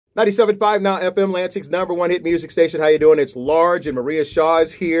97.5 now FM, Lansing's #1 hit music station. How you doing? It's Large and Maria Shaw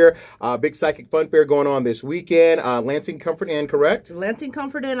is here. Big Psychic Fun Fair going on this weekend. Lansing Comfort Inn, correct? Lansing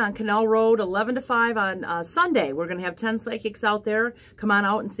Comfort Inn on Canal Road, 11 to 5 on Sunday. We're going to have 10 psychics out there. Come on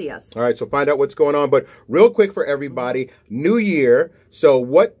out and see us. All right, so find out what's going on. But real quick for everybody, New Year. So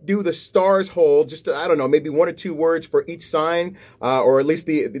what do the stars hold? Just, I don't know, maybe 1 or 2 words for each sign, or at least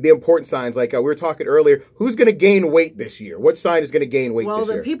the important signs. Like we were talking earlier, who's going to gain weight this year? What sign is going to gain weight this year?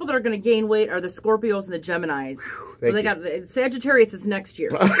 Well, the people that are going to gain weight are the Scorpios and the Geminis. So they got Sagittarius is next year.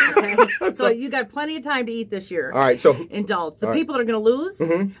 Okay? So you got plenty of time to eat this year. All right, so indulge. The people that are going to lose,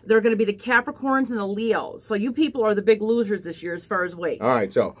 they're going to be the Capricorns and the Leos. So you people are the big losers this year as far as weight. All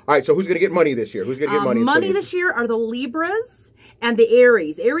right, so who's going to get money this year? Who's going to get money? Money this year are the Libras and the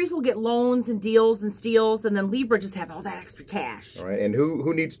Aries. Aries will get loans and deals and steals, and then Libra just have all that extra cash. All right, and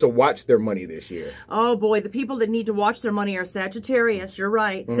who needs to watch their money this year? Oh boy, the people that need to watch their money are Sagittarius, you're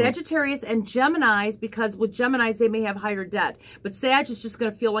right. Sagittarius and Geminis, because with Geminis they may have higher debt. But Sag is just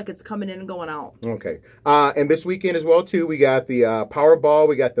going to feel like it's coming in and going out. Okay. And this weekend as well, too, we got the Powerball,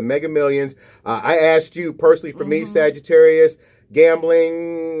 we got the Mega Millions. I asked you personally, for me, Sagittarius,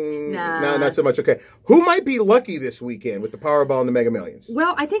 gambling, no, not so much. Okay. Who might be lucky this weekend with the Powerball and the Mega Millions?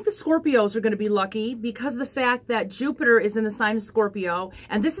 Well, I think the Scorpios are going to be lucky because of the fact that Jupiter is in the sign of Scorpio,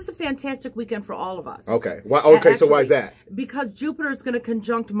 and this is a fantastic weekend for all of us. Okay. Okay, so why is that? Because Jupiter is going to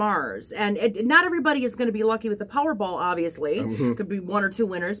conjunct Mars, and not everybody is going to be lucky with the Powerball, obviously. Could be 1 or 2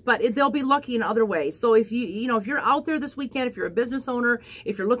 winners, but they'll be lucky in other ways. So if if you're out there this weekend, if you're a business owner,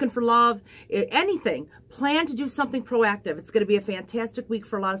 if you're looking for love, anything, plan to do something proactive. It's going to be a fantastic week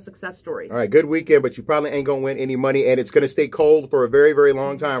for a lot of success stories. All right, good weekend, but you probably ain't going to win any money, and it's going to stay cold for a very, very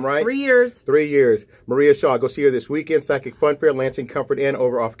long time, right? 3 years. 3 years. Maria Shaw, go see her this weekend, Psychic Fun Fair, Lansing Comfort Inn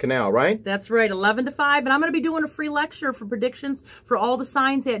over off Canal, right? That's right, 11 to 5, and I'm going to be doing a free lecture for predictions for all the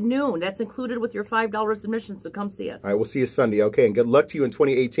signs at noon. That's included with your $5 admission, so come see us. All right, we'll see you Sunday, okay? And good luck to you in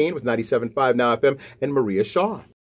 2018 with 97.5 Now FM and Maria Shaw.